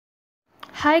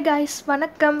Hi guys,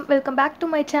 வணக்கம். Welcome back to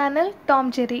my channel Tom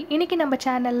Jerry. இன்னைக்கு நம்ம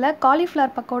சேனல்ல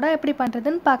காலிஃப்ளவர் பக்கோடா எப்படி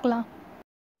பண்றதுன்னு பார்க்கலாம்.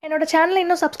 என்னோட சேனலை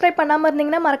இன்னும் சப்ஸ்கிரைப் பண்ணாம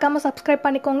இருந்தீங்கன்னா மறக்காம சப்ஸ்கிரைப்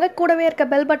பண்ணிக்கோங்க. கூடவே இருக்க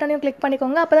பெல் பட்டனையும் கிளிக்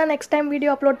பண்ணிக்கோங்க. அப்பதான் நெக்ஸ்ட் டைம்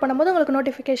வீடியோ அப்லோட் பண்ணும்போது உங்களுக்கு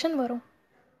நோட்டிஃபிகேஷன் வரும்.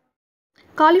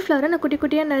 காலிஃப்ளவரை நான் குட்டி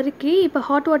குட்டியாக நறுக்கி இப்போ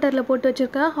ஹாட் வாட்டரில் போட்டு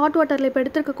வச்சுருக்கேன். ஹாட் வாட்டரில் இப்போ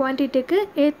எடுத்துருக்க குவான்டிட்டிக்கு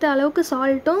ஏற்ற அளவுக்கு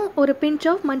சால்ட்டும் ஒரு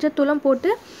பிஞ்ச் ஆஃப் மஞ்சத்தூளும்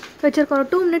போட்டு வச்சுருக்கோம்.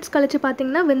 ஒரு 2 minutes கழிச்சு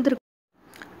பார்த்தீங்கன்னா வெந்திருக்கும்.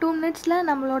 2 minutesல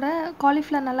நம்மளோட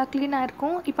காலிஃப்ளவர் நல்லா க்ளீனாக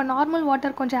இருக்கும். இப்போ நார்மல்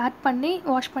வாட்டர் கொஞ்சம் ஆட் பண்ணி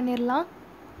வாஷ் பண்ணிடலாம்.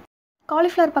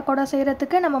 காலிஃப்ளவர் பக்கோடா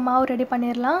செய்கிறதுக்கு நம்ம மாவு ரெடி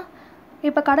பண்ணிடலாம்.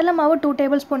 இப்போ கடலை மாவு 2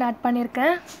 tablespoon ஆட்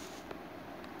பண்ணியிருக்கேன்.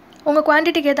 உங்கள்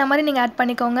குவான்டிட்டிக்கு ஏற்ற மாதிரி நீங்கள் ஆட்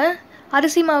பண்ணிக்கோங்க.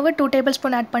 அரிசி மாவு 2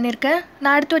 tablespoon ஆட் பண்ணியிருக்கேன்.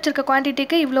 நான் எடுத்து வச்சுருக்க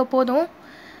குவான்டிட்டிக்கு இவ்வளோ போதும்.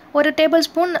 ஒரு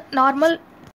டேபிள்ஸ்பூன் நார்மல்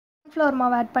கார்ன்ஃப்ளவர்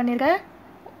மாவு ஆட் பண்ணியிருக்கேன்.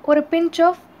 ஒரு பிஞ்ச்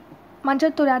ஆஃப்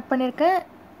மஞ்சள்தூள் ஆட் பண்ணியிருக்கேன்.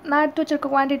 நான் எடுத்து வச்சுருக்க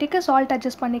குவான்டிட்டிக்கு சால்ட்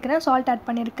அட்ஜஸ்ட் பண்ணிக்கிறேன். சால்ட் ஆட்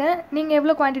பண்ணியிருக்கேன். நீங்கள்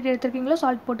எவ்வளோ குவான்டிட்டி எடுத்துருக்கீங்களோ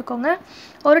சால்ட் போட்டுக்கோங்க.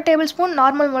 ஒரு டேபிள்ஸ்பூன்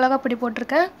நார்மல் மிளகாப்பொடி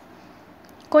போட்டிருக்கேன்.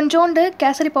 கொஞ்சோண்டு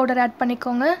கேசரி பவுடர் ஆட்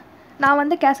பண்ணிக்கோங்க. நான்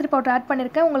வந்து கேசரி பவுடர் ஆட்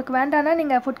பண்ணியிருக்கேன். உங்களுக்கு வேண்டானா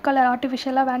நீங்கள் ஃபுட் கலர்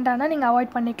ஆர்டிஃபிஷியலாக வேண்டானா நீங்கள்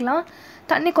அவாய்ட் பண்ணிக்கலாம்.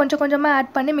 தண்ணி கொஞ்சம் கொஞ்சமாக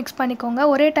ஆட் பண்ணி மிக்ஸ் பண்ணிக்கோங்க.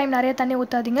 ஒரே டைம் நிறைய தண்ணி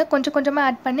ஊற்றாதீங்க. கொஞ்சம் கொஞ்சமாக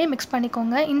ஆட் பண்ணி மிக்ஸ்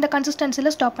பண்ணிக்கோங்க. இந்த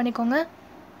கன்சிஸ்டன்சியில் ஸ்டாப் பண்ணிக்கோங்க.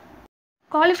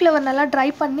 காலிஃப்ளவர் நல்லா ட்ரை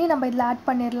பண்ணி நம்ம இதில் ஆட்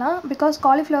பண்ணிடலாம். பிகாஸ்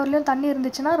காலிஃப்ளவர்லேயும் தண்ணி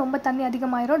இருந்துச்சுன்னா ரொம்ப தண்ணி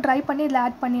அதிகமாகிடும். ட்ரை பண்ணி இதில்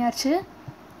ஆட் பண்ணியாச்சு.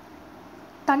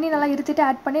 தண்ணி நல்லா இருத்திட்டு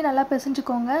ஆட் பண்ணி நல்லா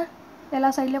பிசைஞ்சுக்கோங்க.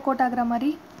 எல்லா சைட்லேயும் கோட் ஆகிற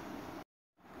மாதிரி.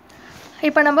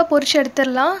 இப்போ நம்ம பொரிச்சு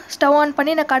எடுத்துடலாம். ஸ்டவ் ஆன்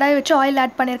பண்ணி நான் கடாய் வச்சு ஆயில்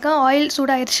ஆட் பண்ணியிருக்கேன். ஆயில்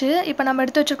சூடாயிருச்சு. இப்போ நம்ம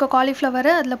எடுத்து வச்சுருக்க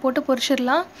காலிஃப்ளவரை அதில் போட்டு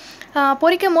பொரிச்சிடலாம்.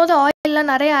 பொரிக்கும் போது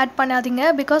ஆயிலெலாம் நிறைய ஆட்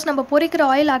பண்ணாதீங்க. பிகாஸ் நம்ம பொரிக்கிற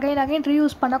ஆயில் அகைன்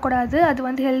ரீயூஸ் பண்ணக்கூடாது. அது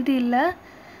வந்து ஹெல்தி இல்லை.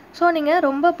 ஸோ நீங்கள்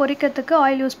ரொம்ப பொரிக்கிறதுக்கு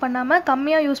ஆயில் யூஸ் பண்ணாமல்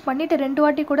கம்மியாக யூஸ் பண்ணிவிட்டு 2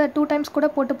 வாட்டி கூட 2 times கூட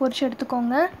போட்டு பொரிச்சு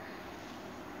எடுத்துக்கோங்க.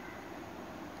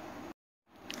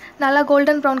 நல்லா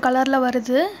கோல்டன் ப்ரௌன் கலரில்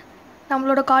வருது.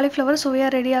 நம்மளோட காலிஃப்ளவர்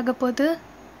சுவையாக ரெடி ஆக போகுது.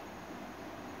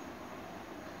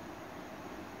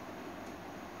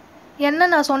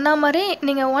 எண்ணெய் நான் சொன்ன மாதிரி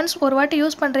நீங்கள் ஒன்ஸ் ஒரு வாட்டி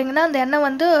யூஸ் பண்ணுறீங்கன்னா அந்த எண்ணெய்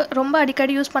வந்து ரொம்ப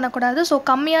அடிக்கடி யூஸ் பண்ணக்கூடாது. ஸோ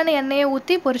கம்மியான எண்ணெயை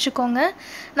ஊற்றி பொரிச்சுக்கோங்க.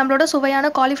 நம்மளோட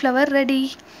சுவையான காலிஃப்ளவர் ரெடி.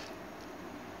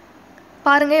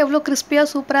 பாருங்கள் எவ்வளோ கிறிஸ்பியாக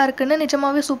சூப்பராக இருக்குன்னு.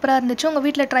 நிஜமாகவே சூப்பராக இருந்துச்சு. உங்கள்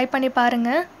வீட்டில் ட்ரை பண்ணி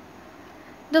பாருங்கள்.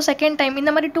 இதோ செகண்ட் டைம்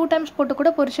இந்த மாதிரி 2 times போட்டு கூட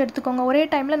பொரிச்சு எடுத்துக்கோங்க. ஒரே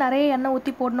டைமில் நிறைய எண்ணெய்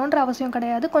ஊற்றி போடணுன்ற அவசியம்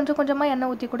கிடையாது. கொஞ்சம் கொஞ்சமாக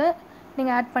எண்ணெய் ஊற்றி கூட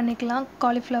நீங்கள் ஆட் பண்ணிக்கலாம்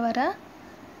காலிஃப்ளவரை.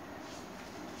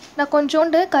 நான்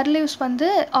கொஞ்சோண்டு கர்ட் லீவ்ஸ் வந்து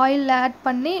ஆயிலில் ஆட்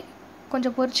பண்ணி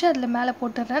கொஞ்சம் பொரித்து அதில் மேலே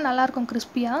போட்டுடுறேன். நல்லாயிருக்கும்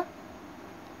கிறிஸ்பியாக.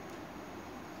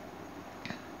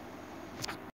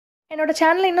 என்னோட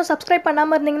சேனலை இன்னும் சப்ஸ்கிரைப்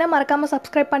பண்ணாமல் இருந்தீங்கன்னா மறக்காமல்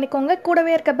சப்ஸ்கிரைப் பண்ணிக்கோங்க.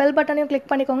 கூடவே இருக்க பெல் பட்டனையும் கிளிக்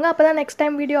பண்ணிக்கோங்க. அப்போ தான் நெக்ஸ்ட்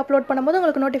டைம் வீடியோ அப்லோட் பண்ணும்போது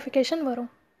உங்களுக்கு நோட்டிஃபிகேஷன் வரும்.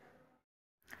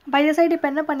 பை த சைடு இப்போ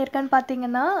என்ன பண்ணியிருக்கேன்னு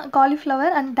பார்த்தீங்கன்னா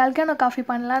காலிஃப்ளவர் அண்ட் டல்கானோ காஃபி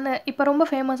பண்ணலான்னு. இப்போ ரொம்ப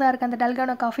ஃபேமஸாக இருக்குது அந்த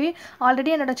டல்கானோ காஃபி.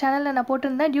 ஆல்ரெடி என்னோட சேனலில் நான்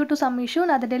போட்டிருந்தேன். டியூ டு சம் இஷ்யூ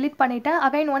நான் அதை டெலிட் பண்ணிவிட்டேன்.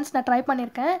 அகைன் ஒன்ஸ் நான் ட்ரை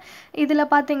பண்ணியிருக்கேன். இதில்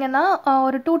பார்த்தீங்கன்னா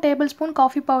ஒரு 2 tablespoon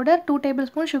coffee powder, 2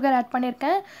 tablespoon sugar add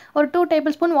பண்ணியிருக்கேன். ஒரு 2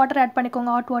 tablespoon வாட்டர் ஆட்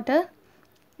பண்ணிக்கோங்க. Hot water.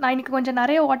 நான் இன்றைக்கி கொஞ்சம்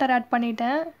நிறைய வாட்டர் ஆட்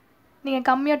பண்ணிட்டேன். நீங்கள்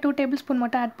கம்மியாக 2 tablespoon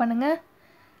மட்டும் ஆட் பண்ணுங்கள்.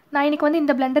 நான் இன்றைக்கி வந்து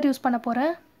இந்த பிளெண்டர் யூஸ் பண்ண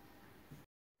போகிறேன்.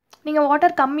 நீங்கள்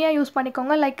வாட்டர் கம்மியாக யூஸ்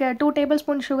பண்ணிக்கோங்க. லைக் 2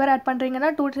 tablespoon சுகர் ஆட் பண்ணுறீங்கன்னா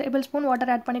 2 tablespoon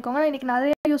வாட்டர் ஆட் பண்ணிக்கோங்க. நான் இன்றைக்கி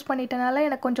நிறைய யூஸ் பண்ணிட்டனால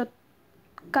எனக்கு கொஞ்சம்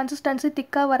கன்சிஸ்டன்சி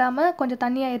திக்காக வராமல் கொஞ்சம்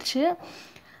தண்ணி ஆயிடுச்சு.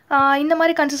 இந்த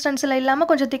மாதிரி கன்சிஸ்டன்சியில் இல்லாமல்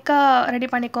கொஞ்சம் திக்காக ரெடி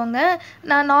பண்ணிக்கோங்க.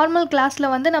 நான் நார்மல்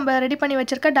கிளாஸில் வந்து நம்ம ரெடி பண்ணி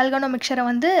வச்சுருக்க டல்கானோ மிக்சரை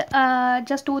வந்து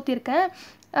ஜஸ்ட் ஊற்றிருக்கேன்.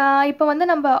 இப்போ வந்து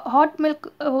நம்ம ஹாட் மில்க்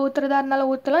ஊற்றுறதா இருந்தாலும்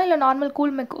ஊற்றலாம், இல்லை நார்மல்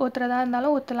கூல் மில்க் ஊற்றுறதா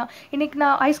இருந்தாலும் ஊற்றலாம். இன்றைக்கி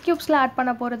நான் ஐஸ் க்யூப்ஸ்லாம் ஆட்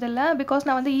பண்ண போகிறதில்ல. பிகாஸ்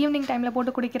நான் வந்து ஈவினிங் டைமில்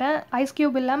போட்டு குடிக்கிறேன். ஐஸ்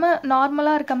க்யூப் இல்லாமல்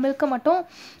நார்மலாக இருக்க மில்க்கை மட்டும்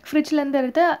ஃப்ரிட்ஜ்லேருந்து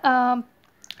எடுத்து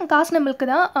காசின மில்க்கு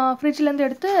தான் ஃப்ரிட்ஜ்லேருந்து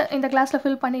எடுத்து இந்த கிளாஸில்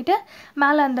ஃபில் பண்ணிவிட்டு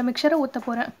மேலே அந்த மிக்சரை ஊற்ற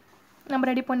போகிறேன். நம்ம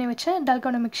ரெடி பண்ணி வச்ச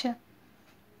டல்கானோ மிக்சர்.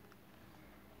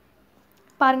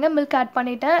 பாருங்கள் மில்க் ஆட்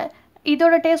பண்ணிவிட்டேன்.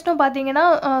 இதோட டேஸ்ட்டும் பார்த்தீங்கன்னா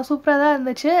சூப்பராக தான்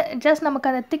இருந்துச்சு. ஜஸ்ட் நமக்கு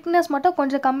அந்த திக்னஸ் மட்டும்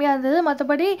கொஞ்சம் கம்மியாக இருந்தது.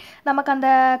 மற்றபடி நமக்கு அந்த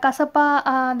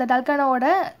கசப்பாக அந்த டல்கானோவோட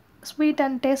ஸ்வீட்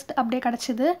அண்ட் டேஸ்ட் அப்படியே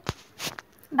கிடச்சிது.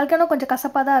 டல்கானோ கொஞ்சம்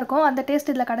கசப்பாக தான் இருக்கும். அந்த டேஸ்ட்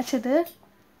இதில் கிடச்சிது.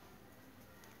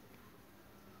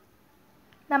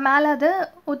 நான் மேலே அதை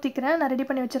ஊற்றிக்கிறேன். நான் ரெடி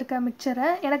பண்ணி வச்சுருக்க மிக்சரை.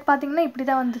 எனக்கு பார்த்தீங்கன்னா இப்படி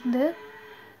தான் வந்துருந்து.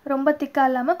 ரொம்ப திக்காக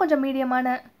இல்லாமல் கொஞ்சம்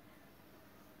மீடியமான,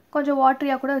 கொஞ்சம்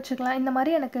வாட்டரியாக கூட வச்சுக்கலாம். இந்த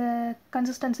மாதிரி எனக்கு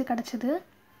கன்சிஸ்டன்சி கிடச்சிது.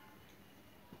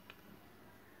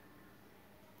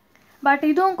 பட்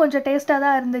இதுவும் கொஞ்சம் டேஸ்ட்டாக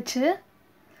தான் இருந்துச்சு.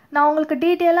 நான் உங்களுக்கு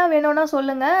டீட்டெயிலாக வேணும்னா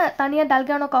சொல்லுங்கள். தனியாக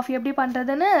டல்கானோ காஃபி எப்படி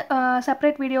பண்ணுறதுன்னு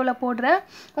செப்பரேட் வீடியோவில் போடுறேன்.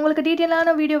 உங்களுக்கு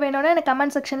டீட்டெயிலான வீடியோ வேணும்னா எனக்கு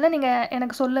கமெண்ட் செக்ஷனில் நீங்கள்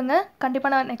எனக்கு சொல்லுங்கள்.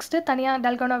 கண்டிப்பாக நான் நெக்ஸ்ட்டு தனியாக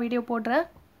டல்கானோ வீடியோ போடுறேன்.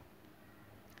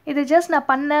 இது ஜஸ்ட் நான்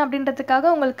பண்ணேன்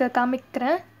அப்படின்றதுக்காக உங்களுக்கு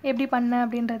காமிக்கிறேன் எப்படி பண்ணேன்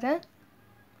அப்படின்றத.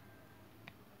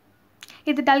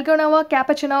 இது டல்கோனாவா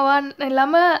கேப்பச்சினோவான்னு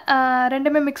இல்லாமல்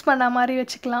ரெண்டுமே மிக்ஸ் பண்ண மாதிரி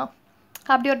வச்சுக்கலாம்.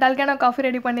 அப்படி ஒரு டல்கோனா காஃபி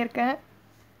ரெடி பண்ணியிருக்கேன்.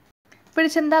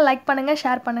 பிடிச்சிருந்தால் லைக் பண்ணுங்கள்,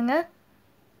 ஷேர் பண்ணுங்கள்.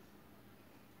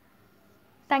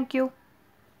 தேங்க்யூ.